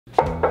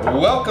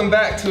Welcome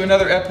back to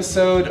another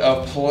episode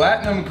of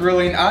Platinum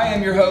Grilling. I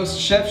am your host,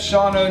 Chef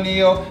Shaun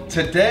O'Neale.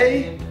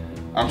 Today,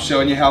 I'm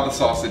showing you how the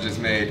sausage is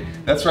made.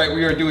 That's right,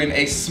 we are doing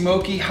a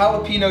smoky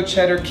jalapeno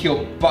cheddar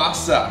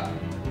kielbasa.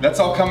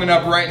 That's all coming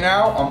up right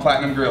now on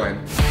Platinum Grilling.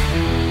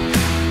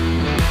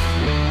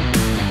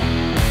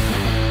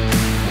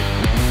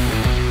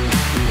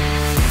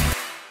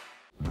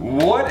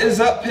 What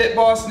is up, Pit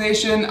Boss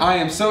Nation? I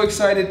am so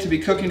excited to be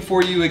cooking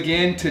for you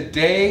again.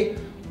 Today,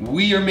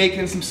 we are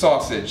making some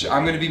sausage.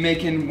 I'm gonna be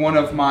making one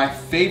of my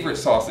favorite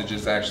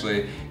sausages,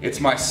 actually. It's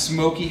my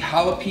smoky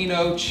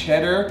jalapeno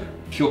cheddar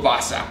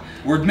kielbasa.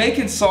 We're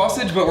making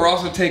sausage, but we're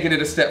also taking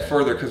it a step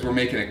further because we're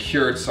making a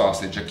cured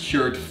sausage, a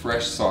cured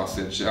fresh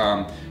sausage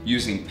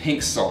using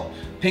pink salt.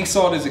 Pink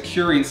salt is a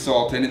curing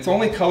salt, and it's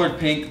only colored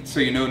pink so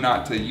you know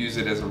not to use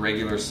it as a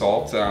regular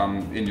salt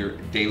in your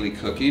daily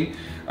cooking.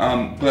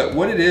 But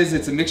what it is,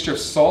 it's a mixture of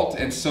salt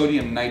and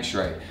sodium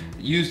nitrite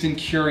used in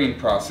curing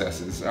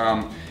processes.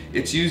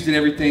 It's used in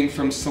everything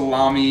from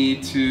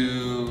salami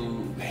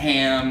to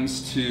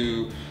hams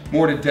to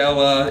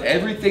mortadella,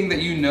 everything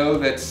that you know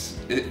that's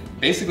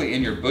basically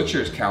in your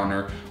butcher's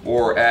counter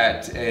or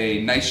at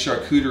a nice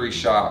charcuterie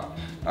shop,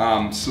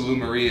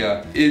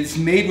 salumeria, is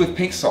made with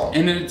pink salt.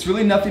 And it's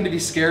really nothing to be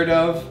scared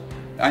of.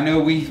 I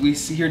know we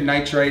see here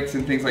nitrites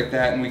and things like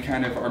that and we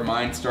kind of, our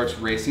mind starts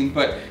racing,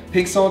 but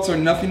pink salts are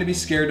nothing to be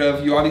scared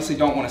of. You obviously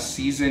don't want to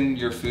season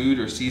your food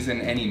or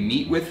season any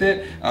meat with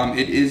it.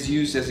 It is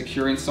used as a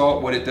curing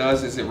salt. What it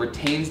does is it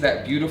retains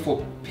that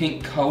beautiful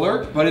pink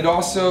color, but it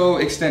also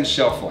extends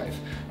shelf life.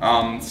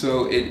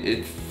 So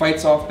it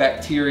fights off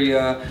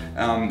bacteria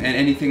and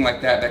anything like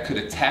that that could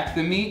attack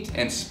the meat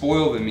and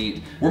spoil the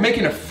meat. We're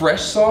making a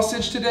fresh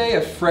sausage today,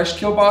 a fresh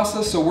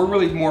kielbasa, so we're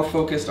really more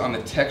focused on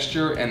the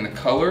texture and the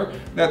color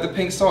that the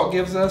pink salt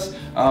gives us.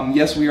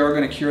 Yes, we are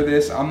going to cure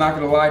this. I'm not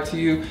going to lie to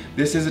you.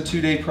 This is a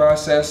 2-day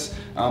process.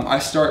 I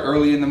start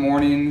early in the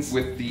mornings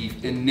with the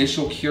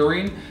initial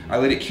curing. I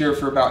let it cure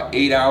for about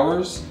 8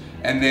 hours.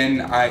 And then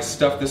I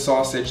stuff the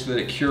sausage, let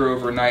it cure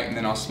overnight, and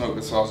then I'll smoke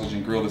the sausage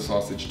and grill the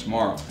sausage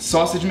tomorrow.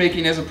 Sausage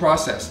making is a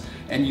process,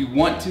 and you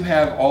want to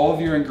have all of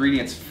your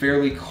ingredients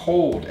fairly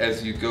cold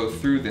as you go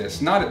through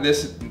this. Not at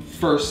this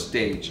first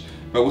stage,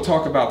 but we'll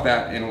talk about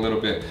that in a little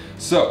bit.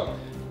 So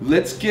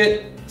let's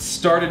get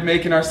started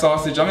making our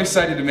sausage. I'm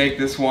excited to make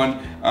this one.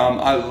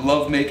 I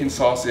love making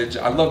sausage.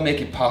 I love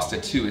making pasta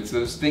too. It's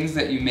those things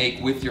that you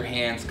make with your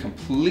hands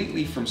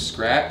completely from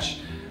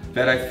scratch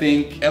that I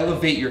think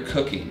elevate your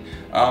cooking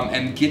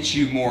and get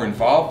you more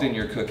involved in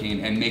your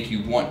cooking and make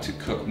you want to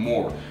cook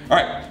more. All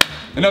right,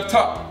 enough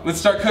talk. Let's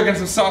start cooking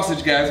some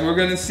sausage, guys. We're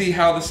gonna see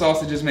how the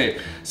sausage is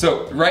made.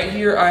 So right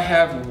here I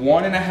have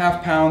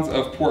 1.5 pounds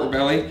of pork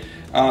belly,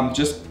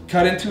 just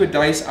cut into a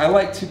dice. I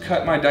like to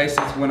cut my dices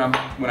when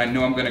I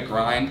know I'm gonna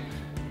grind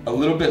a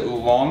little bit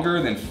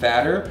longer than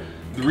fatter.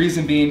 The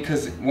reason being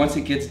because once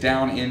it gets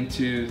down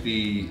into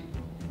the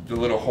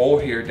little hole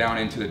here, down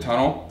into the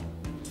tunnel,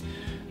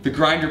 the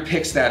grinder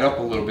picks that up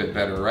a little bit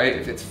better, right?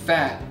 If it's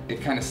fat,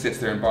 it kind of sits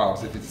there and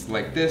bobs. If it's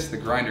like this, the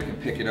grinder can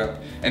pick it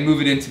up and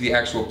move it into the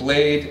actual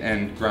blade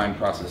and grind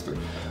process through.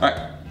 All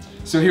right,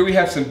 so here we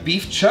have some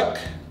beef chuck,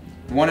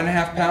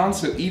 1.5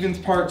 pounds, so even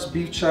parts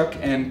beef chuck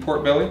and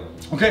pork belly.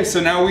 Okay, so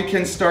now we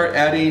can start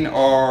adding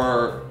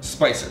our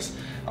spices.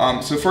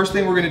 So first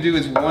thing we're gonna do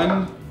is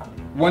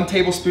one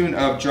tablespoon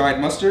of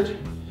dried mustard.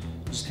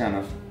 Just kind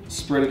of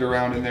spread it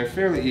around in there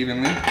fairly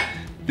evenly.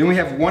 Then we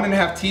have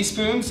 1.5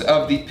 teaspoons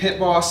of the Pit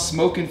Boss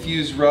smoke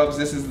infused rubs.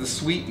 This is the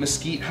sweet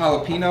mesquite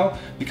jalapeno.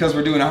 Because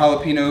we're doing a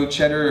jalapeno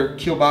cheddar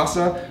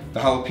kielbasa, the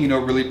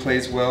jalapeno really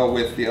plays well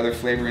with the other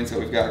flavorings that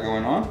we've got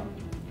going on.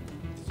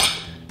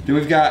 Then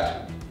we've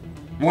got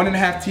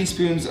 1.5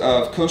 teaspoons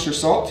of kosher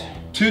salt,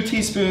 2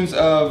 teaspoons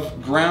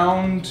of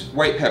ground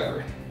white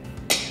pepper.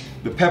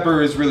 The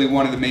pepper is really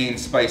one of the main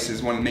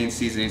spices, one of the main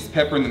seasonings. The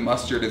pepper and the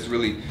mustard is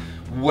really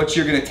what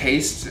you're gonna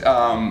taste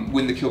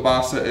when the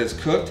kielbasa is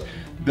cooked.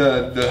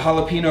 The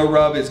jalapeno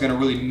rub is gonna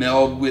really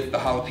meld with the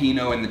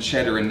jalapeno and the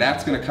cheddar, and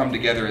that's gonna come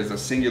together as a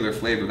singular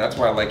flavor. That's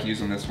why I like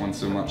using this one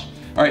so much.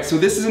 All right, so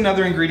this is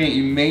another ingredient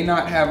you may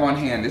not have on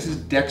hand. This is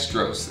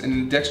dextrose,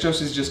 and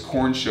dextrose is just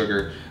corn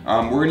sugar.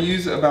 We're gonna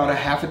use about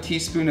 1/2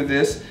 teaspoon of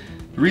this.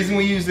 The reason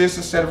we use this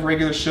instead of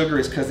regular sugar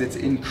is because it's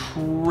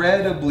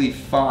incredibly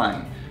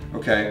fine.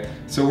 Okay,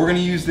 so we're gonna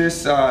use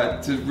this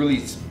to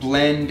really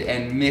blend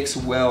and mix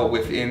well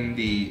within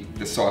the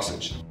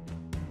sausage.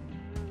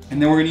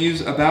 And then we're gonna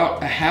use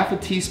about 1/2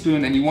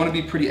 teaspoon, and you wanna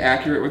be pretty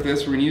accurate with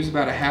this, we're gonna use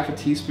about 1/2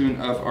 teaspoon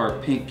of our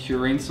pink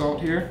curing salt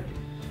here.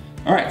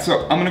 All right,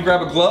 so I'm gonna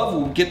grab a glove,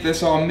 we'll get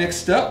this all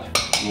mixed up,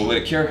 and we'll let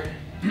it cure.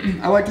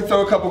 I like to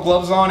throw a couple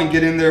gloves on and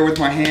get in there with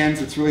my hands.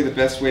 It's really the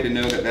best way to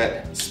know that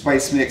that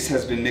spice mix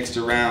has been mixed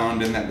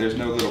around and that there's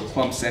no little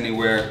clumps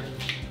anywhere.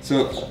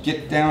 So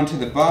get down to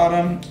the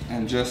bottom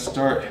and just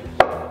start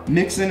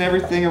mixing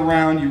everything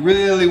around. You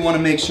really wanna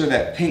make sure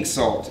that pink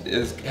salt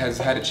has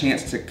had a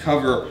chance to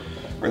cover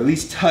or at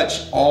least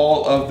touch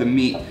all of the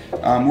meat.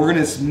 We're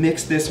gonna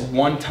mix this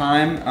one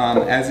time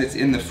as it's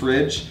in the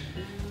fridge.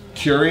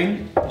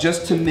 curing,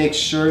 just to make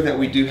sure that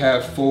we do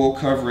have full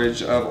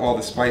coverage of all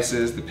the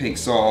spices, the pink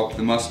salt,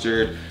 the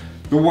mustard,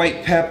 the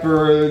white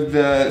pepper,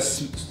 the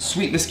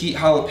sweet mesquite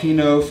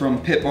jalapeno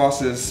from Pit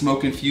Boss's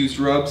smoke infused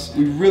rubs.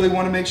 We really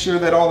want to make sure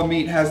that all the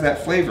meat has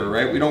that flavor,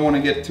 right? We don't want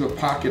to get to a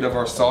pocket of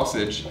our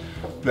sausage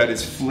that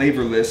is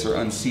flavorless or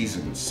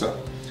unseasoned. So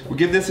we'll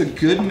give this a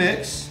good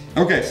mix.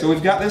 Okay, so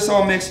we've got this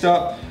all mixed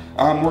up.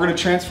 We're gonna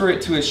transfer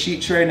it to a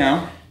sheet tray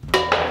now.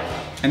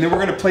 And then we're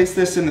gonna place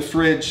this in the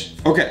fridge.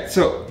 Okay,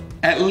 so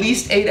at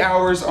least 8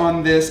 hours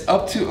on this,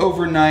 up to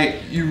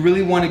overnight. You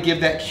really wanna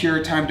give that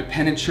cure time to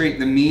penetrate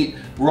the meat.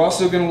 We're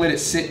also gonna let it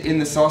sit in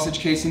the sausage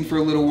casing for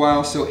a little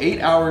while, so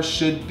 8 hours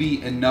should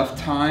be enough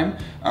time,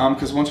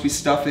 because once we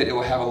stuff it, it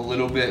will have a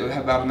little bit, it will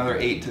have about another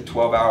 8 to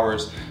 12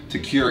 hours to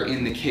cure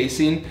in the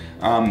casing.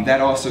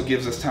 That also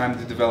gives us time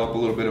to develop a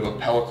little bit of a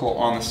pellicle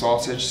on the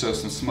sausage, so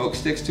some smoke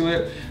sticks to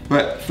it.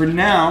 But for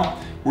now,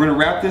 we're gonna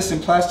wrap this in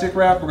plastic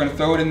wrap, we're gonna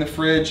throw it in the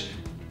fridge,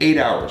 8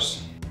 hours.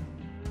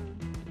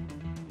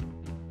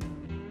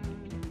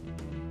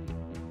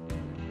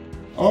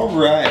 All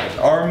right,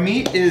 our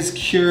meat is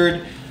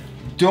cured.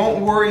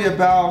 Don't worry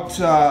about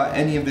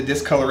any of the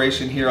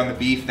discoloration here on the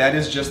beef. That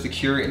is just the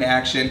cure in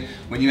action.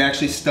 When you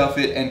actually stuff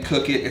it and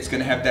cook it, it's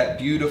gonna have that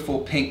beautiful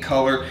pink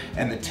color,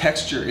 and the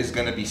texture is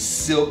gonna be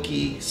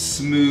silky,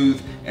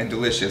 smooth, and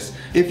delicious.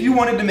 If you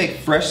wanted to make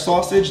fresh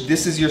sausage,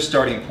 this is your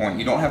starting point.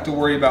 You don't have to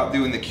worry about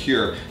doing the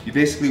cure. You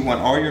basically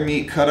want all your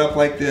meat cut up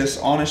like this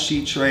on a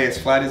sheet tray, as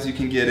flat as you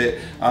can get it,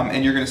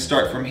 and you're gonna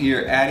start from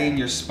here, adding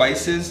your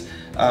spices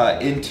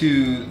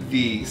into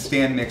the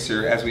stand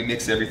mixer as we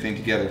mix everything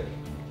together.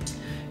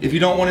 If you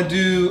don't want to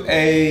do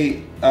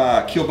a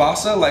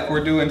kielbasa like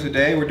we're doing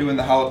today, we're doing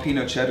the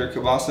Jalapeno Cheddar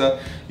Kielbasa,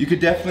 you could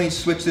definitely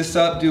switch this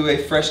up, do a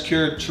fresh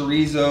cured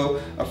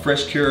chorizo, a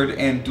fresh cured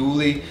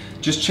andouille.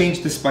 Just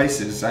change the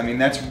spices. I mean,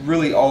 that's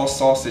really all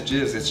sausage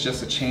is. It's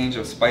just a change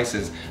of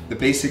spices. The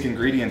basic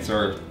ingredients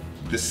are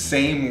the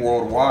same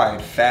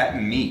worldwide, fat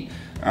and meat,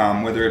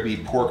 whether it be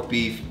pork,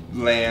 beef,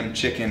 lamb,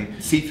 chicken,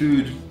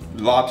 seafood,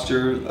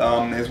 lobster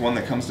is one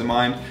that comes to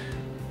mind.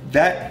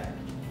 That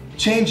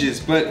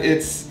changes, but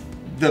it's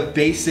the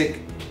basic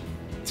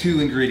two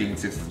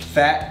ingredients. It's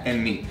fat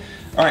and meat.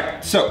 All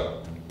right,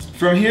 so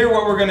from here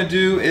what we're gonna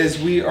do is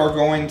we are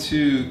going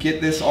to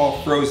get this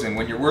all frozen.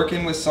 When you're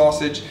working with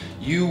sausage,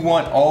 you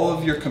want all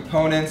of your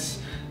components,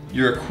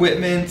 your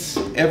equipment,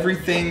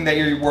 everything that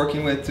you're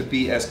working with to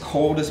be as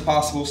cold as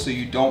possible so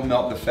you don't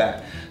melt the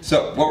fat.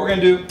 So what we're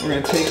gonna do,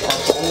 we're gonna take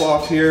our bowl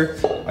off here.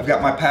 I've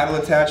got my paddle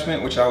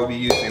attachment, which I will be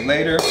using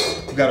later.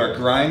 We've got our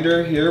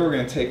grinder here, we're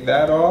gonna take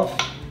that off.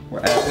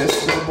 We'll add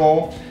this to the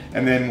bowl,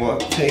 and then we'll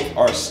take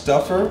our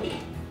stuffer.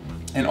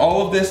 And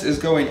all of this is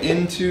going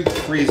into the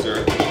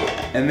freezer.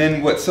 And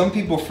then what some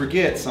people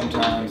forget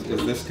sometimes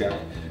is this guy.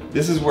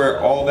 This is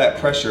where all that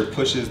pressure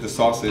pushes the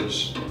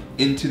sausage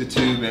into the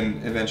tube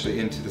and eventually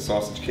into the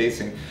sausage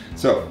casing.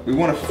 So we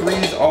want to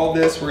freeze all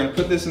this. We're going to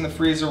put this in the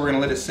freezer. We're going to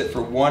let it sit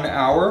for 1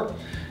 hour,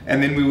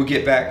 and then we will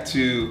get back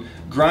to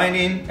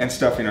grinding and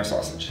stuffing our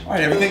sausage. All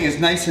right, everything is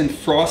nice and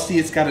frosty.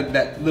 It's got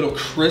that little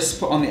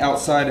crisp on the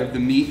outside of the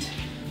meat.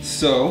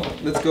 So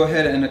let's go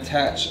ahead and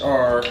attach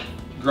our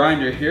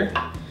grinder here.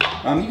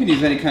 You can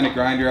use any kind of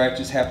grinder. I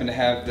just happen to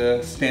have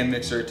the stand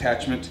mixer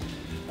attachment.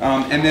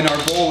 And then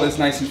our bowl is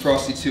nice and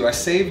frosty too. I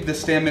saved the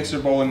stand mixer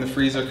bowl in the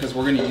freezer because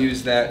we're gonna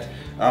use that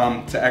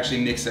to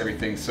actually mix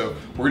everything. So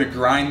we're gonna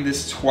grind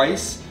this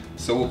twice,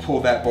 so we'll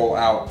pull that bowl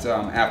out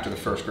after the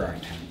first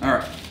grind.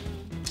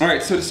 All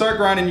right, so to start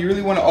grinding, you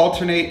really wanna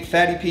alternate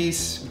fatty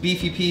piece,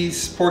 beefy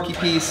piece, porky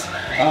piece,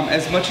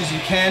 as much as you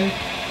can.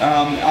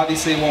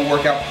 Obviously it won't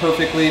work out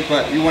perfectly,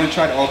 but you wanna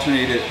try to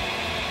alternate it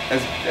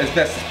as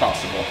best as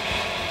possible.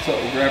 So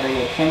we'll grab our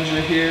little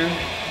plunger here.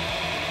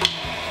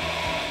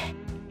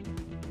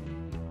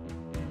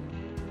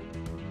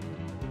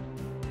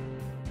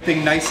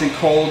 Thing nice and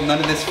cold, none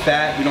of this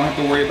fat, we don't have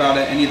to worry about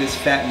any of this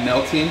fat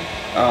melting.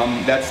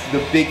 That's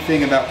the big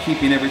thing about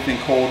keeping everything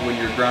cold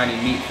when you're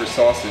grinding meat for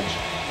sausage,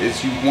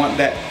 is you want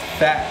that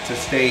fat to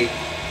stay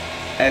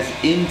as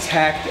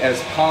intact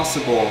as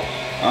possible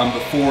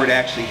before it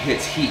actually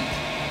hits heat.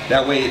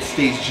 That way it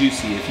stays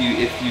juicy. If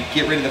you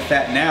get rid of the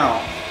fat now,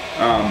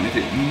 if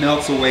it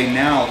melts away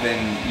now, then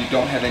you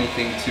don't have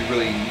anything to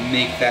really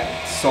make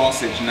that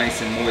sausage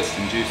nice and moist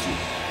and juicy.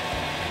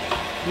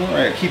 All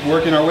right, keep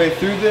working our way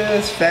through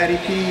this. Fatty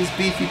piece,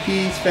 beefy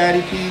piece,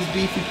 fatty piece,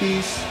 beefy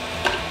piece,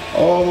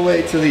 all the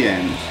way to the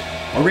end.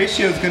 Our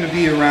ratio is going to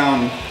be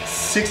around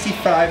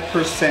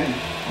 65%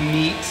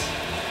 meat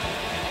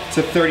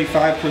to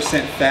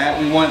 35%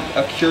 fat. We want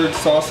a cured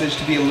sausage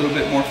to be a little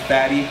bit more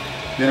fatty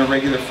than a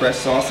regular fresh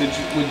sausage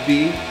would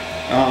be,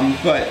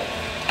 but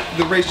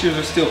the ratios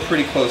are still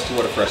pretty close to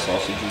what a fresh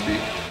sausage would be.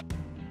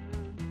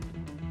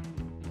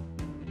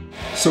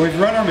 So we've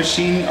run our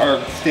machine,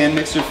 our stand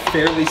mixer,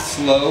 fairly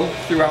slow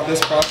throughout this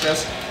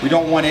process. We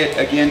don't want it,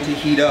 again, to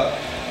heat up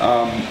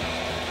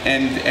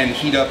and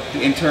heat up,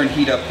 in turn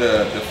heat up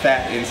the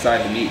fat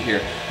inside the meat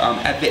here.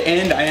 At the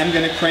end, I am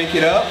gonna crank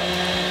it up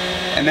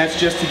and that's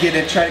just to get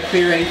it, try to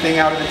clear anything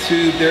out of the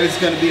tube. There is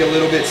going to be a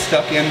little bit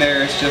stuck in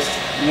there. It's just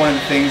one of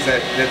the things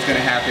that's going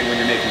to happen when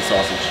you're making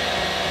sausage.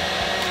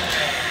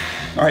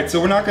 All right,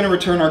 so we're not going to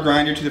return our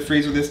grinder to the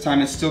freezer this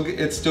time. It's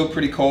still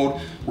pretty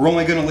cold. We're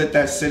only going to let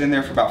that sit in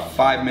there for about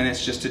 5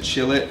 minutes just to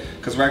chill it,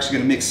 because we're actually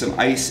going to mix some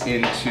ice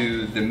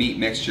into the meat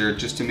mixture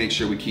just to make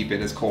sure we keep it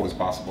as cold as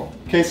possible.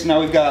 Okay, so now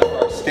we've got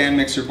our stand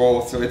mixer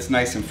bowl, so it's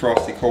nice and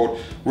frosty cold.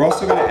 We're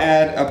also going to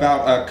add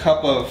about a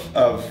cup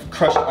of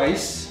crushed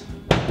ice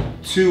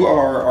to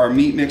our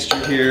meat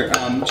mixture here,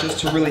 just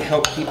to really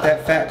help keep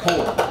that fat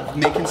cold.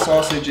 Making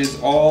sausage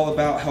is all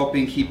about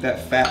helping keep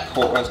that fat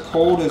cold, as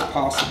cold as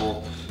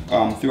possible.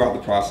 Throughout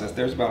the process.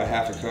 There's about a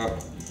half a cup.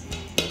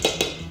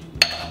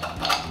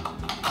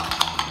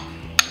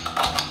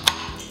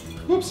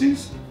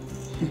 Whoopsies.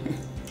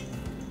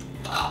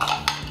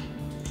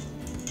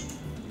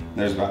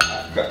 There's about a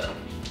half a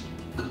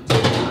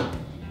cup.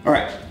 All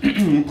right,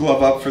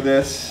 glove up for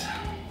this.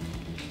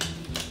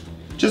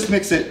 Just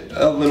mix it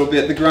a little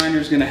bit. The grinder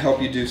is going to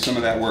help you do some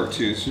of that work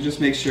too. So just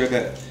make sure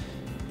that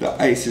the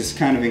ice is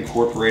kind of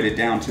incorporated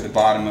down to the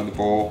bottom of the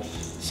bowl,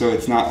 so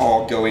it's not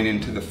all going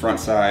into the front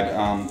side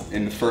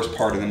in the first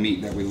part of the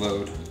meat that we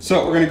load.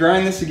 So we're gonna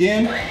grind this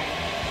again.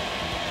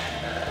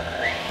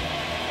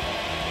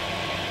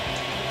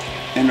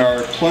 And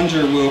our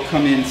plunger will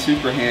come in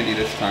super handy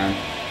this time,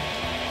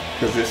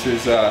 because this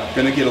is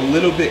gonna get a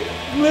little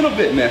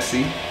bit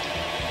messy.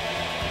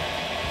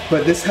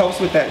 But this helps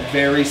with that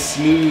very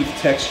smooth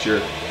texture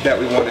that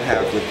we want to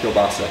have with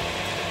kielbasa.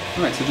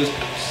 All right, so just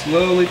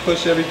slowly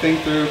push everything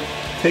through.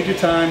 Take your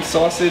time.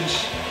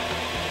 Sausage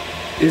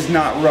is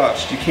not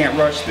rushed. You can't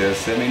rush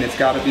this. I mean, it's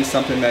got to be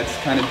something that's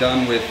kind of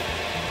done with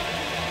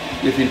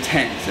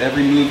intent.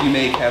 Every move you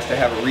make has to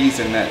have a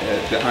reason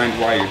behind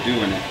why you're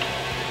doing it.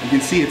 You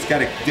can see it's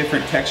got a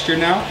different texture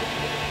now.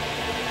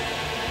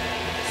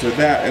 So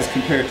that, as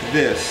compared to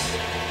this,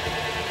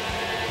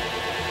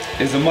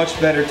 is a much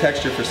better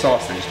texture for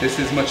sausage. This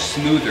is much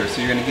smoother,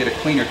 so you're going to get a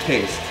cleaner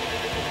taste.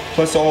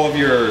 Plus, all of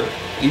your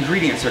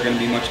ingredients are going to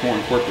be much more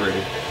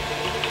incorporated.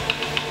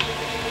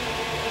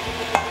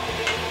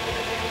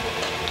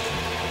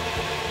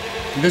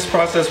 This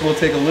process will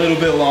take a little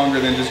bit longer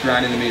than just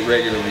grinding the meat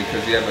regularly,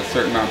 because you have a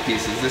certain amount of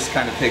pieces. This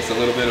kind of takes a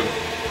little bit of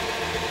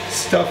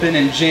stuffing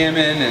and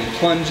jamming and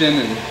plunging.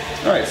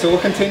 All right, so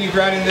we'll continue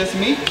grinding this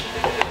meat,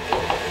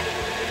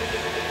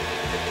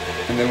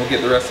 and then we'll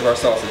get the rest of our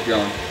sausage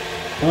going.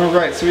 All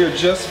right, so we are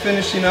just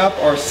finishing up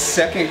our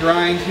second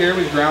grind here.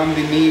 We've ground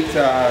the meat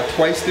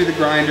twice through the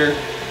grinder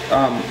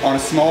on a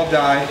small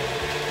die,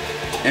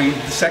 and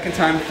the second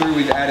time through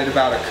we've added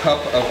about a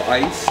cup of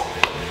ice.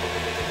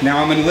 Now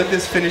I'm going to let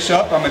this finish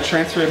up. I'm going to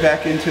transfer it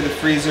back into the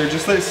freezer.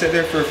 Just let it sit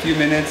there for a few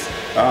minutes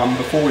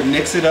before we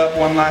mix it up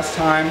one last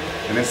time,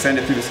 and then send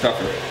it through the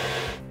stuffer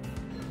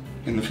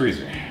in the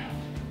freezer.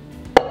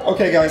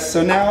 Okay guys,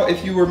 so now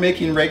if you were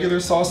making regular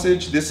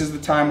sausage, this is the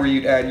time where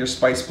you'd add your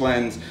spice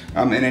blends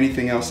and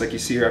anything else like you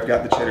see here. I've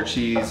got the cheddar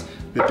cheese,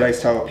 the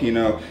diced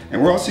jalapeno,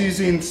 and we're also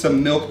using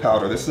some milk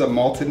powder. This is a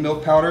malted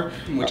milk powder,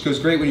 which goes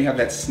great when you have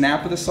that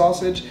snap of the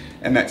sausage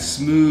and that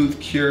smooth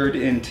cured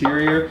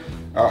interior.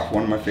 Oh,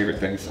 one of my favorite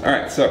things. All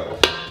right, so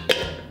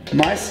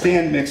my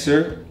stand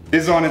mixer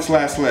is on its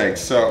last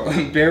legs, so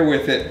bear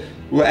with it.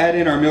 We'll add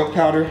in our milk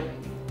powder,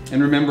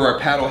 and remember our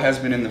paddle has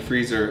been in the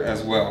freezer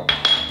as well.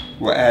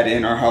 We'll add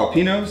in our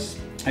jalapenos.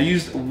 I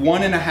used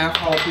 1.5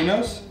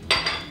 jalapenos,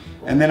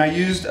 and then I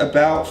used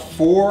about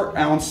 4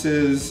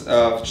 ounces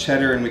of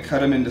cheddar, and we cut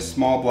them into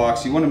small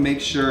blocks. You want to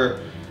make sure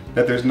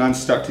that there's none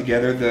stuck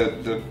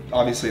together.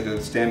 Obviously the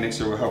stand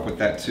mixer will help with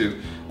that too.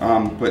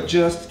 But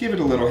just give it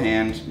a little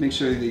hand. Make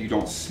sure that you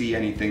don't see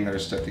anything that are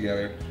stuck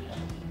together.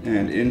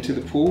 And into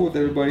the pool with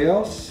everybody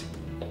else.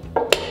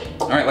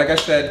 All right, like I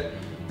said,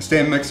 the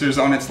stand mixer's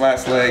on its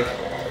last leg.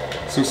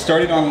 So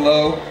start it on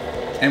low,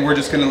 and we're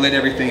just gonna let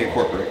everything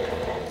incorporate.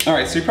 All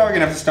right, so you're probably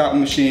gonna have to stop the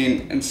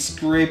machine and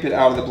scrape it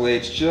out of the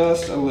blades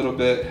just a little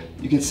bit.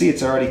 You can see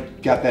it's already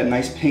got that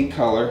nice pink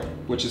color,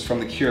 which is from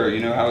the cure.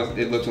 You know how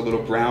it looked a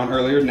little brown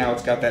earlier? Now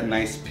it's got that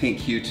nice pink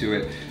hue to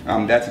it.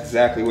 That's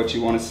exactly what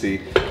you wanna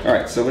see. All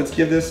right, so let's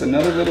give this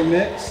another little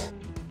mix.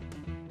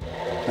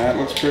 That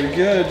looks pretty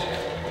good.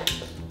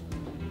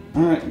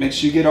 All right, make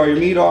sure you get all your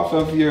meat off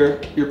of your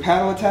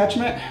paddle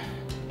attachment.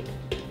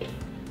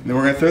 And then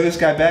we're gonna throw this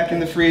guy back in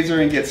the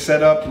freezer and get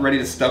set up, ready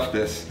to stuff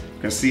this.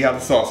 We're gonna see how the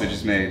sausage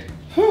is made.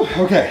 Whew,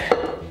 okay,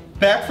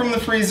 back from the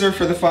freezer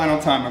for the final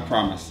time, I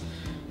promise.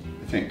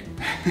 I think.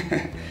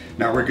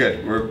 No, we're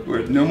good.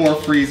 We're no more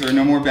freezer,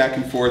 no more back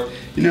and forth.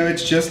 You know,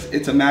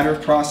 it's a matter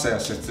of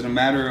process. It's a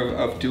matter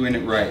of doing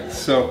it right.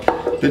 So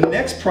the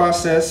next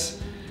process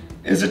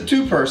is a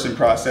 2-person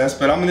process,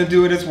 but I'm gonna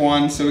do it as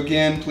one. So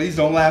again, please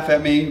don't laugh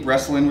at me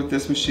wrestling with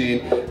this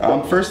machine.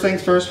 First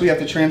things first, we have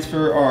to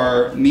transfer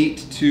our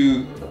meat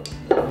to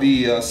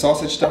the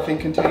sausage stuffing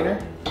container.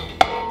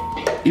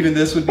 Even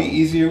this would be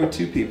easier with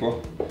 2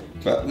 people,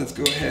 but let's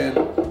go ahead,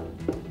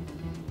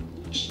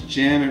 just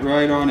jam it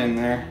right on in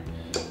there.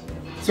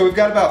 So we've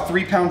got about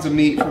 3 pounds of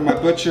meat. From my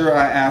butcher,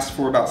 I asked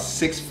for about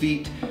 6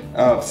 feet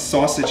of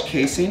sausage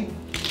casing.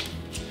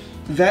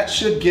 that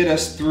should get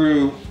us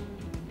through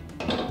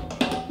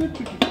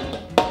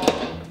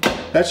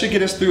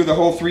the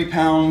whole 3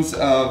 pounds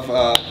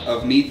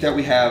of meat that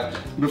we have.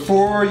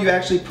 Before you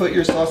actually put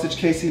your sausage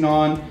casing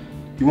on,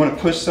 you want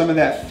to push some of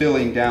that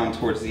filling down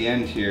towards the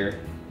end here,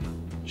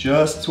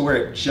 just to where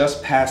it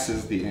just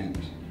passes the end.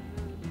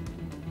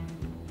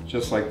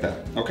 Just like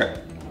that.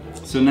 Okay.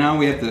 So now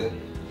we have to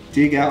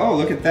dig out. Oh,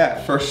 look at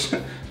that. First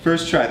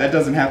try. That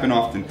doesn't happen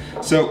often.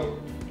 So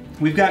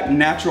we've got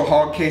natural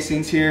hog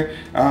casings here.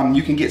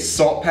 You can get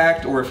salt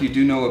packed, or if you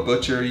do know a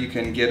butcher, you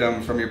can get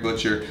them from your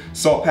butcher.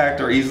 Salt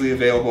packed are easily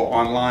available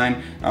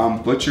online.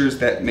 Butchers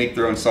that make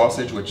their own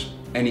sausage, which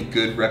any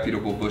good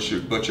reputable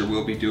butcher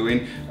will be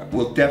doing,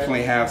 will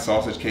definitely have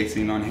sausage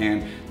casing on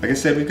hand. Like I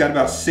said, we've got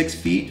about 6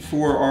 feet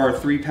for our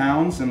 3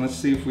 pounds, and let's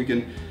see if we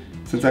can,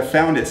 since I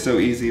found it so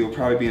easy, it will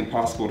probably be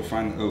impossible to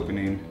find the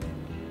opening.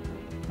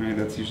 All right,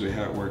 that's usually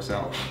how it works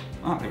out.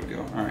 Ah, there we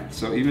go. All right,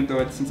 so even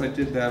though since I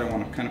did that, I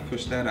want to kind of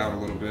push that out a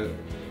little bit.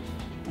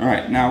 All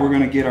right, now we're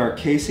gonna get our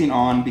casing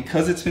on.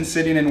 Because it's been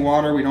sitting in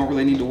water, we don't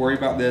really need to worry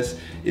about this.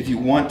 If you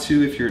want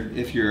to, if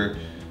you're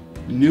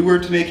newer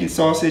to making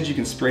sausage, you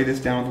can spray this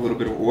down with a little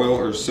bit of oil,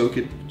 or soak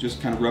it,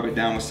 just kind of rub it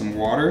down with some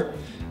water,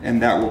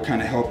 and that will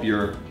kind of help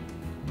your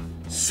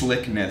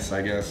slickness,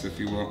 I guess, if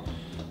you will.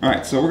 All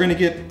right, so we're gonna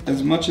get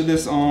as much of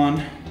this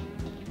on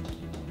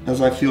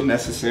as I feel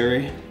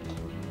necessary.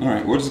 All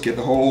right, we'll just get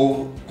the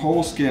whole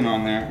skin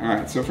on there. All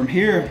right, so from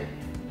here,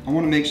 I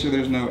want to make sure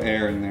there's no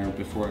air in there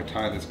before I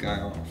tie this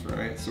guy off,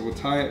 right? So we'll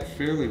tie it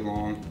fairly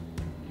long.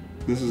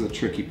 This is a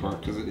tricky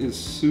part because it is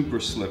super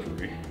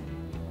slippery.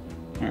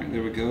 All right,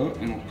 there we go,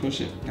 and we'll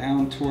push it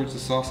down towards the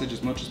sausage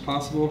as much as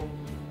possible.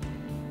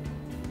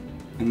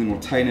 And then we'll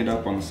tighten it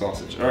up on the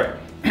sausage. All right,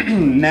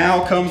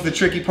 now comes the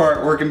tricky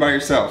part, working by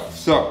yourself.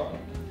 So,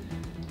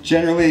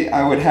 generally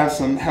I would have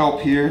some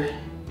help here.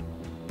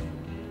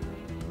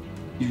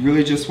 You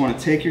really just want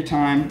to take your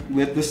time,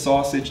 let the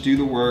sausage do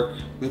the work,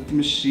 let the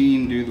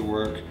machine do the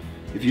work.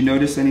 If you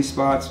notice any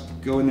spots,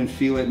 go in and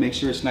feel it, make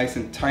sure it's nice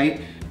and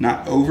tight,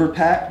 not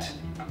overpacked,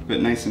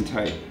 but nice and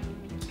tight.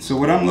 So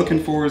what I'm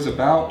looking for is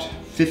about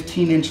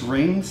 15-inch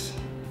rings.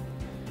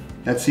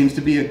 That seems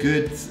to be a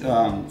good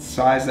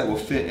size that will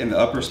fit in the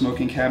upper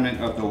smoking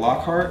cabinet of the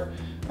Lockhart.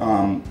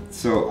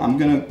 So I'm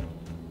gonna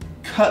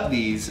cut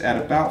these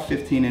at about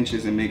 15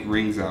 inches and make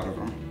rings out of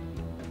them.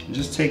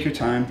 Just take your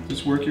time,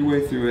 just work your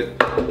way through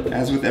it.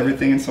 As with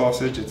everything in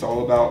sausage, it's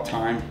all about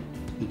time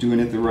and doing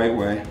it the right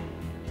way.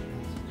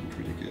 That's looking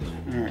pretty good.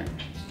 All right.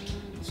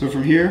 So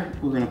from here,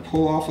 we're gonna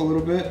pull off a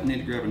little bit. I need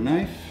to grab a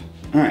knife.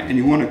 All right, and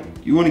you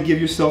wanna give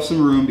yourself some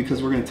room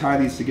because we're gonna tie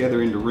these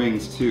together into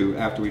rings too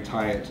after we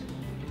tie it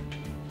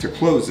to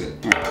close it.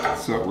 All right,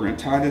 so we're gonna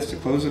tie this to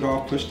close it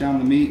off, push down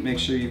the meat, make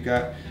sure you've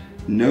got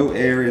no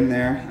air in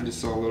there. I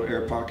just saw a little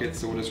air pocket,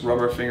 so we'll just rub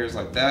our fingers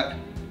like that.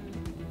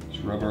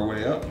 Just rub our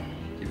way up.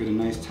 Give it a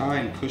nice tie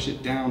and push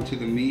it down to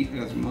the meat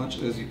as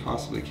much as you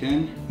possibly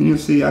can. And you'll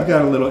see I've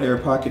got a little air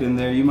pocket in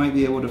there. You might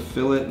be able to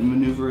fill it and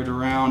maneuver it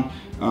around,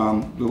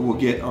 but we'll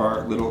get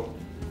our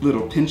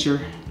little pincher,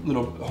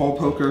 little hole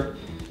poker,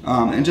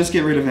 and just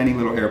get rid of any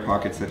little air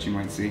pockets that you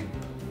might see.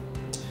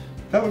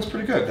 That looks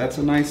pretty good. That's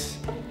a nice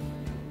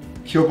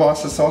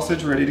kielbasa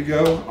sausage ready to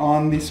go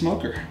on the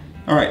smoker.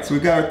 All right, so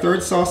we've got our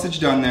third sausage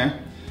done there.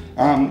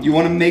 You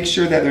want to make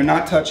sure that they're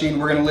not touching.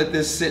 We're going to let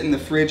this sit in the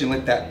fridge and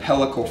let that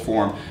pellicle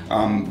form.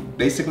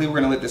 Basically, we're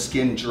going to let the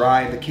skin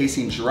dry, the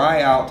casing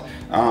dry out,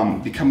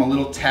 become a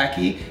little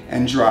tacky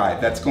and dry.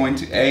 That's going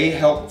to A,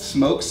 help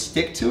smoke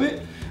stick to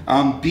it.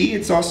 B,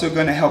 it's also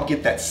going to help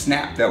get that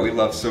snap that we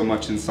love so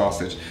much in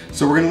sausage.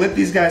 So we're going to let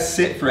these guys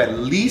sit for at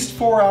least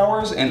 4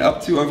 hours and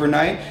up to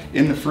overnight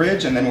in the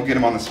fridge, and then we'll get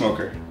them on the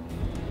smoker.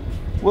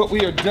 Well,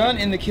 we are done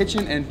in the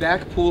kitchen and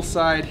back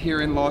poolside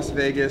here in Las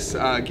Vegas.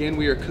 Again,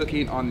 we are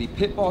cooking on the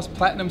Pit Boss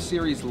Platinum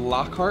Series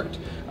Lockhart,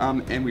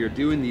 and we are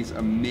doing these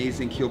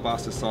amazing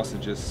kielbasa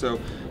sausages. So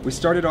we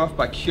started off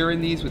by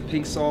curing these with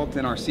pink salt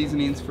and our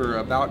seasonings for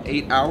about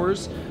 8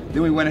 hours.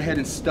 Then we went ahead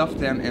and stuffed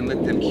them and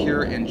let them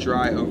cure and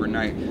dry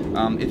overnight.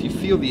 If you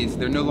feel these,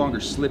 they're no longer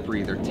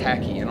slippery, they're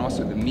tacky, and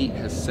also the meat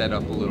has set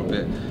up a little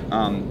bit.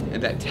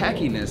 And that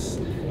tackiness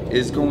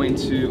is going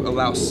to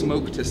allow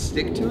smoke to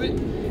stick to it.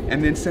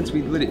 And then since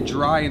we let it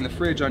dry in the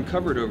fridge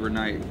uncovered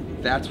overnight,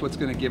 that's what's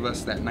gonna give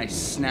us that nice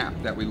snap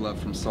that we love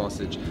from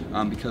sausage,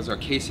 because our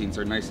casings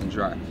are nice and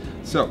dry.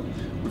 So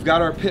we've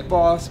got our Pit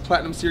Boss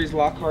Platinum Series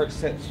Lockhart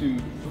set to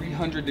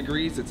 300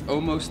 degrees. It's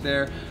almost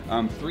there.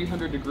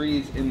 300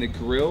 degrees in the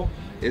grill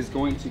is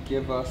going to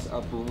give us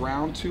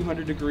around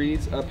 200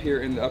 degrees up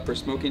here in the upper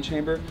smoking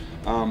chamber.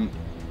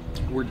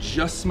 We're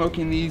just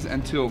smoking these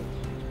until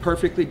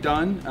perfectly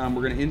done.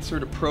 We're going to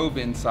insert a probe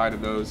inside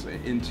of those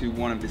into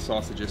one of the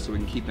sausages so we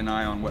can keep an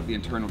eye on what the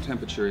internal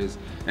temperature is.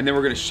 And then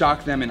we're going to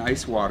shock them in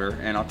ice water,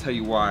 and I'll tell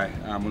you why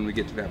when we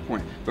get to that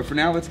point. But for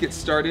now, let's get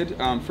started.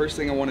 First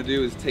thing I want to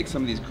do is take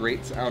some of these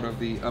grates out of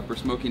the upper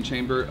smoking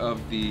chamber of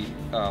the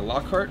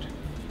Lockhart.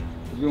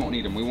 We won't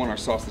need them. We want our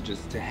sausages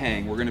to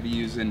hang. We're going to be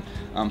using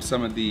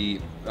some of the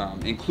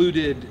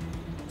included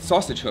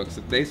sausage hooks,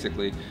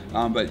 basically.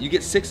 But you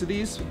get 6 of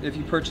these if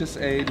you purchase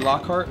a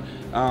Lockhart,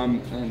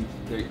 and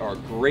they are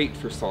great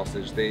for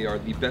sausage. They are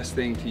the best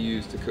thing to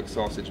use to cook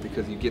sausage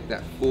because you get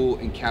that full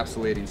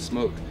encapsulating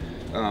smoke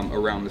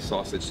around the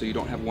sausage, so you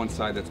don't have one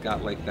side that's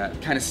got like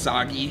that kind of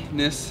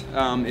sogginess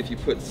if you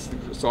put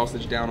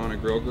sausage down on a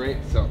grill grate.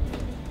 So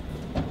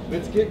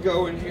let's get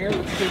going here.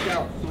 Let's take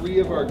out 3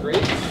 of our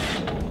grates.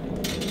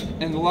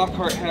 And the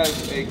Lockhart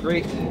has a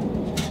great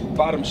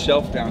bottom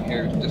shelf down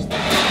here, just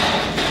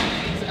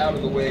it's out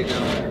of the way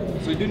down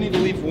there. So we do need to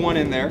leave 1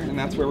 in there, and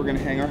that's where we're gonna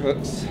hang our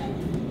hooks.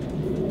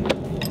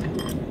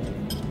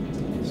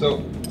 So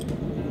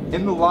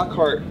in the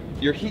Lockhart,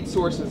 your heat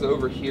source is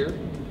over here.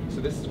 So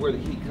this is where the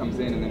heat comes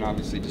in and then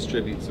obviously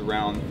distributes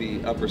around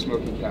the upper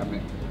smoking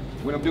cabinet.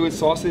 When I'm doing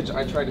sausage,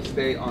 I try to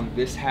stay on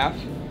this half,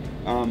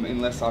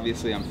 unless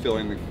obviously I'm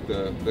filling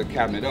the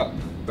cabinet up.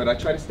 But I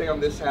try to stay on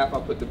this half.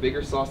 I'll put the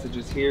bigger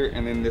sausages here,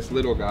 and then this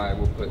little guy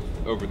we'll put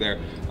over there.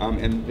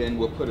 And then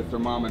we'll put a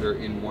thermometer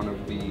in one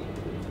of the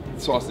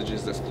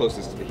sausages that's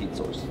closest to the heat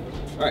source.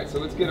 All right, so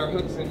let's get our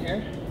hooks in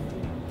here.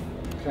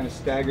 Kind of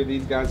stagger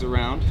these guys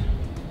around.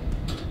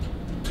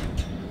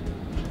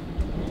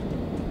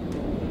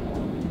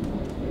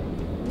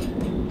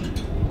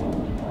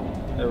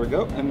 There we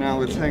go, and now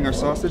let's hang our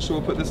sausage. So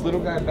we'll put this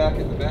little guy back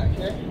at the back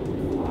here.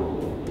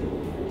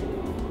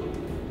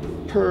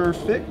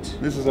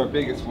 Perfect. This is our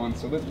biggest one,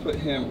 so let's put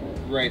him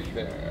right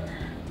there.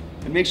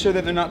 And make sure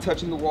that they're not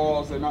touching the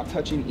walls, they're not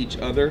touching each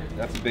other.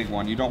 That's a big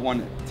one. You don't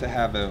want to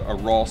have a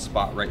raw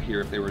spot right here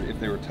if they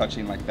were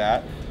touching like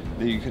that.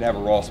 Then you could have a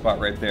raw spot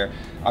right there.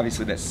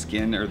 Obviously that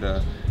skin or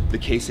the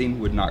casing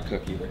would not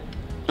cook either.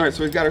 All right,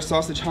 so we've got our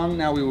sausage hung.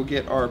 Now we will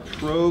get our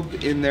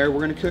probe in there. We're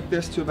gonna cook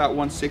this to about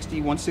 160.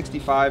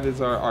 165 is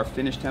our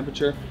finish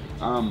temperature.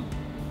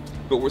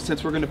 But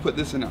since we're gonna put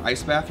this in an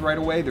ice bath right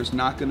away, there's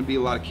not gonna be a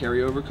lot of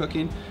carryover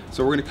cooking.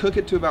 So we're gonna cook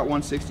it to about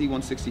 160,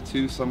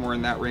 162, somewhere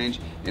in that range,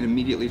 and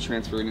immediately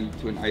transfer it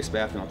into an ice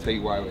bath, and I'll tell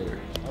you why later.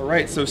 All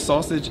right, so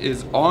sausage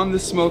is on the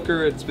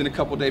smoker. It's been a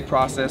couple-day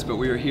process, but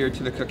we are here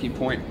to the cooking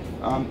point.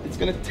 It's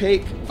gonna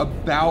take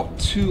about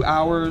 2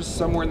 hours,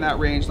 somewhere in that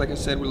range. Like I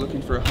said, we're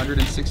looking for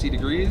 160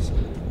 degrees.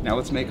 Now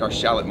let's make our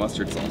shallot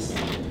mustard sauce.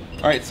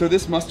 All right, so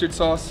this mustard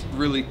sauce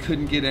really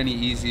couldn't get any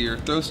easier.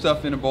 Throw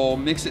stuff in a bowl,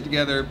 mix it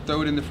together,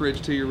 throw it in the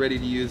fridge till you're ready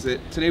to use it.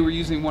 Today we're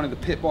using one of the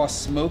Pit Boss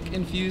smoke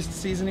infused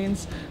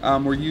seasonings.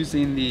 We're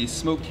using the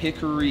smoked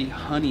hickory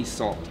honey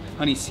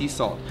sea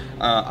salt.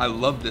 I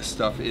love this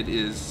stuff. It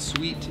is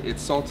sweet,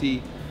 it's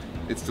salty,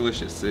 it's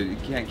delicious. You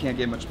can't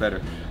get much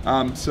better.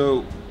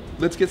 So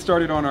let's get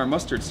started on our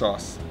mustard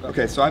sauce.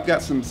 Okay, so I've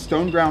got some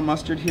stone ground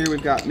mustard here.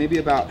 We've got maybe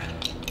about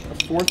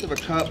 1/4 of a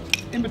cup,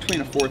 in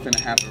between 1/4 and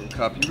 1/2 of a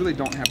cup. You really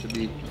don't have to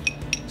be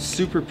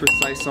super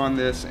precise on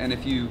this, and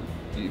if you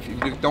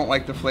don't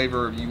like the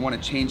flavor, or you want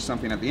to change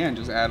something at the end,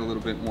 just add a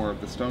little bit more of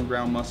the stone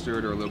ground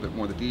mustard or a little bit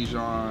more of the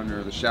Dijon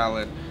or the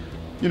shallot.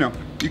 You know,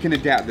 you can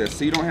adapt this,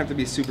 so you don't have to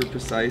be super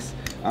precise.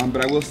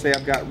 But I will say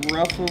I've got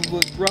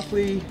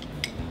roughly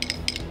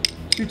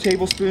 2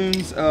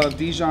 tablespoons of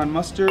Dijon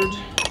mustard,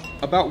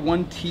 about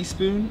 1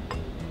 teaspoon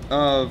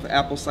of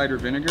apple cider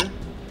vinegar,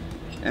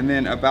 and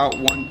then about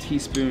 1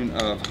 teaspoon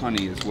of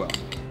honey as well.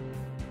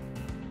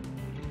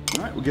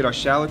 All right, we'll get our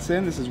shallots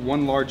in. This is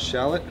 1 large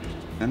shallot,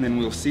 and then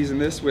we'll season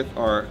this with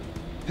our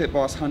Pit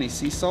Boss honey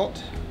sea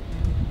salt.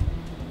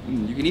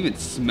 You can even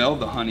smell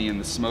the honey and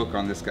the smoke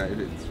on this guy.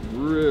 It's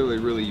really,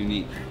 really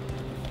unique.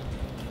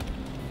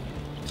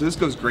 So this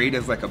goes great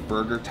as like a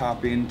burger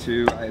topping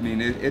too. I mean,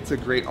 it's a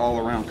great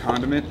all-around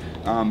condiment,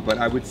 but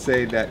I would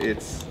say that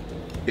its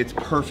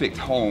perfect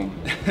home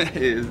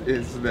is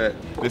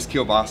this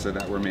kielbasa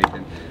that we're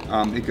making.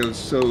 It goes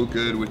so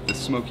good with the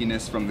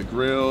smokiness from the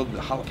grill, the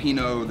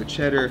jalapeno, the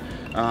cheddar,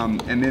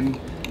 and then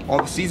all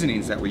the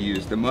seasonings that we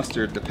use, the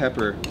mustard, the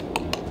pepper.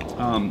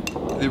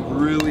 It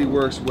really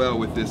works well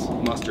with this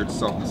mustard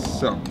sauce.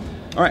 So,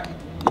 all right,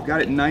 we've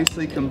got it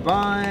nicely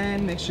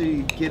combined. Make sure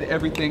you get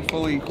everything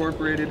fully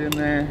incorporated in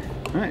there.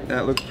 All right,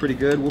 that looks pretty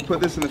good. We'll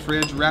put this in the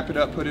fridge, wrap it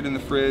up, put it in the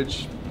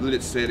fridge, let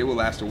it sit. It will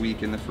last a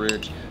week in the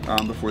fridge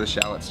before the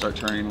shallots start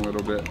turning a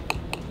little bit.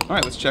 All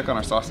right, let's check on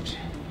our sausage.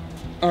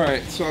 All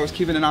right, so I was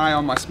keeping an eye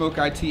on my Smoke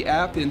IT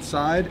app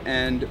inside,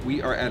 and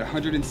we are at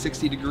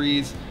 160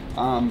 degrees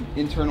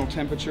internal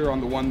temperature on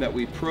the one that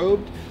we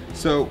probed.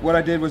 So what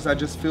I did was I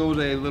just filled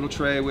a little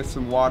tray with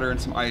some water and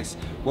some ice.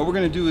 What we're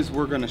gonna do is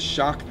we're gonna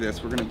shock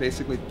this. We're gonna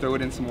basically throw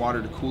it in some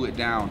water to cool it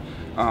down.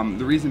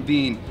 The reason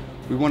being,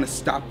 we want to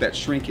stop that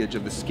shrinkage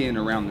of the skin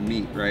around the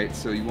meat, right?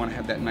 So you want to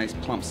have that nice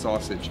plump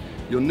sausage.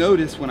 You'll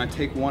notice when I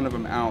take one of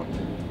them out,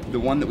 the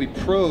one that we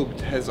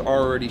probed has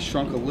already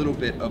shrunk a little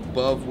bit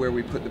above where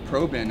we put the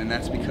probe in, and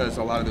that's because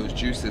a lot of those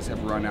juices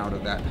have run out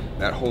of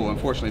that hole,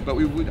 unfortunately. But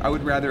I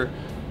would rather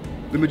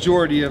the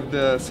majority of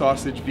the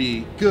sausage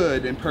be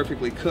good and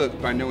perfectly cooked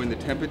by knowing the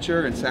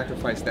temperature and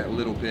sacrifice that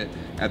little bit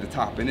at the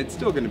top. And it's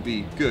still gonna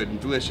be good and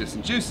delicious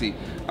and juicy,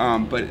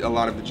 but a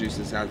lot of the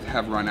juices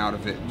have run out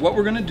of it. What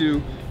we're gonna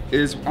do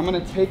is I'm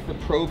gonna take the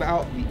probe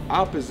out the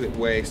opposite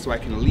way so I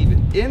can leave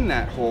it in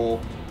that hole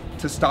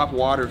to stop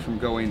water from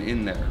going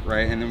in there,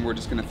 right? And then we're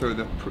just gonna throw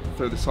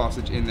the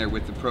sausage in there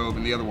with the probe,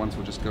 and the other ones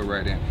will just go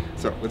right in.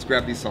 So let's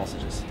grab these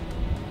sausages.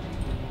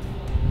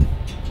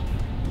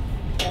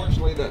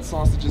 Fortunately, that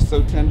sausage is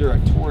so tender, I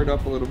tore it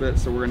up a little bit,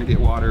 so we're gonna get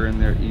water in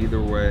there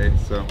either way.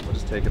 So we'll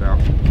just take it out.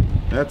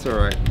 That's all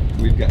right.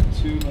 We've got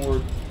 2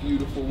 more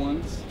beautiful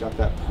ones. Got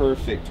that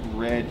perfect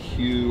red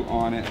hue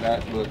on it.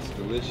 That looks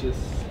delicious.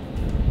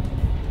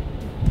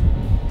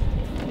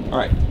 All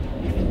right.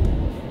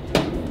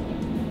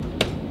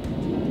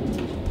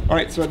 All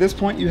right, so at this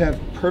point you have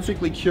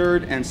perfectly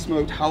cured and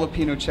smoked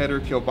jalapeno cheddar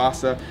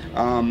kielbasa.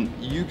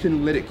 You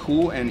can let it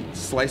cool and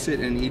slice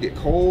it and eat it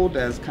cold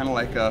as kind of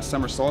like a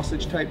summer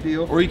sausage type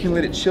deal, or you can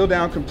let it chill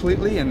down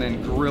completely and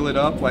then grill it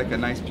up like a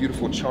nice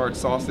beautiful charred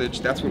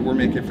sausage. That's what we're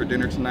making for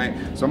dinner tonight.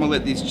 So I'm gonna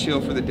let these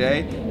chill for the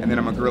day, and then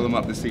I'm gonna grill them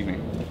up this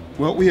evening.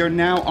 Well, we are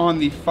now on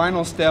the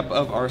final step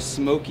of our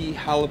smoky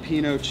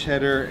jalapeno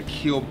cheddar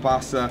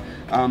kielbasa.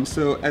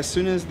 So as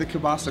soon as the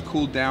kielbasa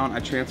cooled down, I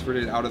transferred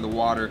it out of the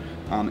water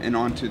and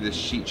onto this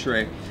sheet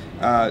tray.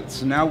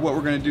 So now what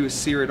we're gonna do is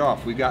sear it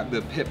off. We got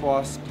the Pit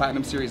Boss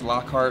Platinum Series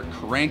Lockhart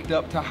cranked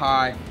up to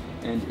high,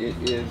 and it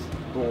is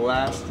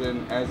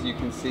blasting, as you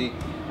can see.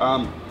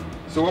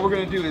 So what we're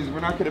gonna do is we're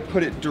not gonna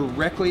put it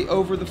directly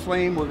over the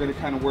flame. We're gonna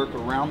kind of work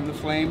around the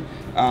flame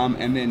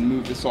and then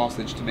move the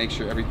sausage to make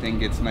sure everything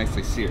gets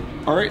nicely seared.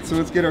 All right, so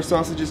let's get our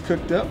sausages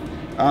cooked up.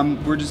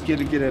 We're just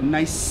gonna get a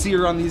nice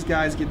sear on these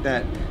guys, get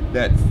that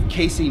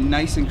casing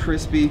nice and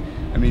crispy.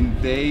 I mean,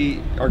 they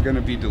are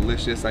gonna be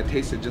delicious. I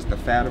tasted just the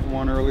fat of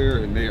one earlier,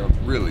 and they are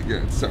really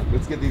good. So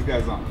let's get these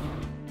guys on.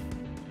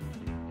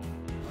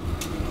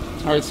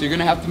 All right, so you're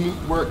gonna have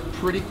to work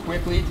pretty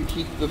quickly to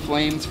keep the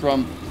flames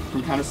from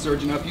kind of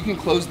surging up. You can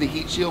close the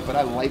heat shield, but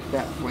I like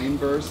that flame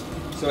burst.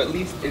 So at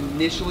least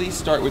initially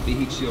start with the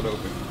heat shield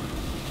open.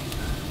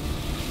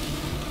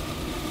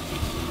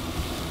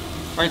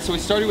 All right, so we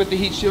started with the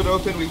heat shield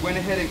open. We went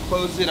ahead and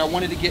closed it. I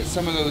wanted to get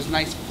some of those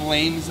nice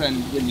flames,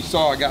 and you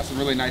saw I got some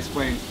really nice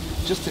flames,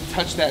 just to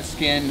touch that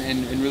skin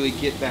and really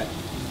get that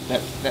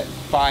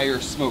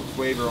fire smoke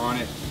flavor on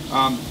it.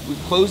 We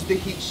closed the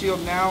heat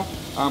shield now.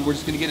 We're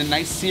just gonna get a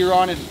nice sear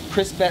on it,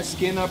 crisp that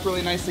skin up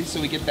really nicely so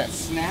we get that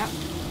snap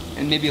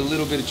and maybe a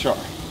little bit of char.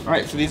 All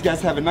right, so these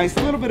guys have a nice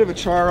little bit of a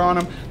char on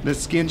them. The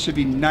skin should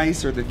be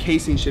nice, or the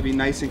casing should be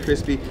nice and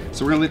crispy.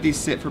 So we're gonna let these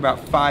sit for about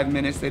 5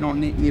 minutes. They don't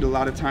need a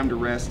lot of time to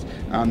rest.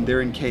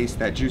 They're encased.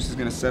 That juice is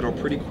gonna settle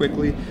pretty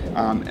quickly.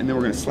 And then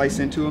we're gonna slice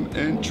into them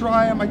and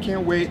try them. I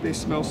can't wait, they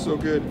smell so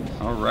good.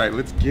 All right,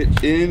 let's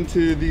get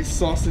into these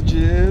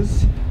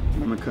sausages.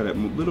 I'm gonna cut a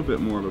little bit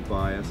more of a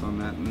bias on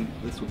that, and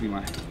this will be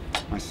my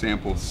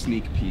sample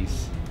sneak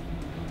piece.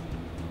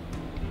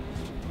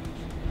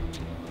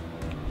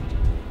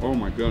 Oh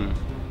my goodness.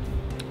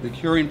 The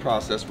curing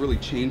process really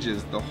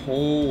changes the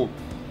whole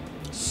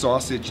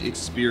sausage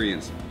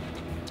experience.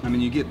 I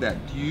mean, you get that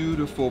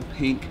beautiful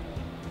pink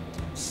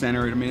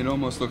center. I mean, it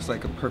almost looks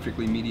like a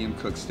perfectly medium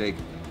cooked steak,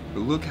 but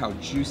look how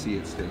juicy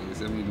it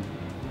stays. I mean,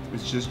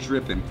 it's just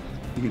dripping.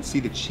 You can see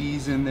the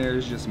cheese in there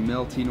is just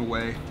melting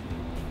away.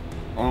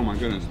 Oh my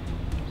goodness.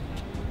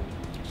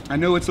 I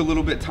know it's a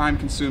little bit time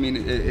consuming,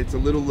 it's a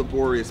little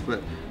laborious,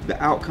 but the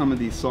outcome of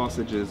these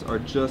sausages are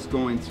just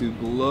going to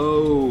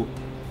blow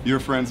your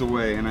friends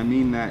away, and I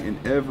mean that in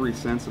every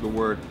sense of the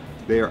word.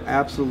 They are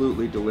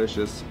absolutely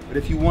delicious. But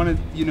if you want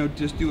to,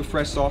 just do a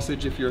fresh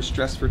sausage, if you're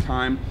stressed for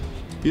time,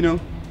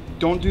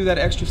 don't do that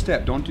extra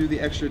step. Don't do the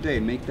extra day.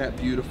 Make that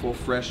beautiful,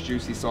 fresh,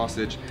 juicy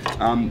sausage.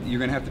 You're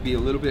gonna have to be a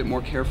little bit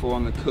more careful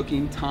on the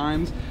cooking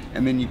times,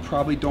 and then you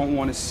probably don't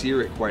want to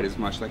sear it quite as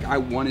much. Like, I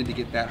wanted to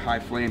get that high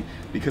flame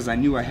because I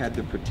knew I had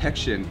the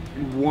protection.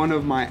 One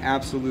of my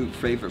absolute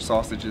favorite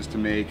sausages to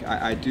make.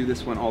 I do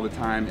this one all the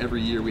time.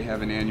 Every year we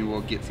have an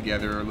annual get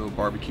together, a little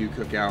barbecue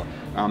cookout,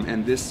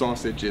 and this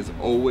sausage is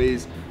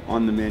always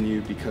on the menu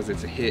because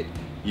it's a hit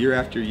year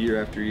after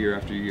year after year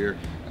after year.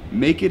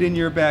 Make it in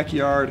your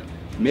backyard.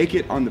 Make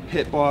it on the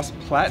Pit Boss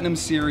Platinum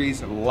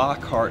Series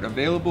Lockhart,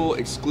 available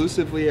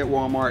exclusively at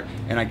Walmart,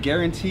 and I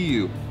guarantee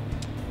you,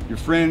 your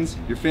friends,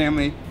 your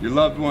family, your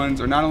loved ones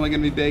are not only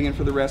gonna be begging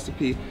for the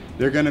recipe,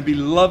 they're gonna be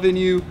loving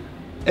you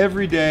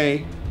every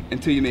day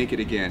until you make it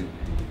again,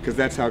 because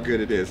that's how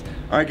good it is.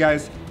 All right,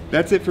 guys,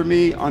 that's it for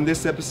me on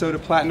this episode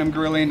of Platinum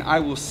Grilling. I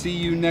will see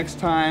you next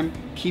time.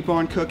 Keep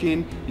on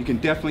cooking. You can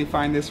definitely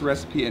find this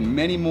recipe and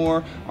many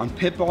more on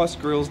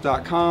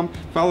pitbossgrills.com.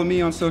 Follow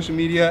me on social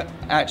media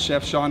at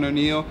Chef Shaun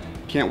O'Neale.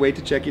 Can't wait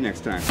to check you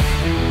next time.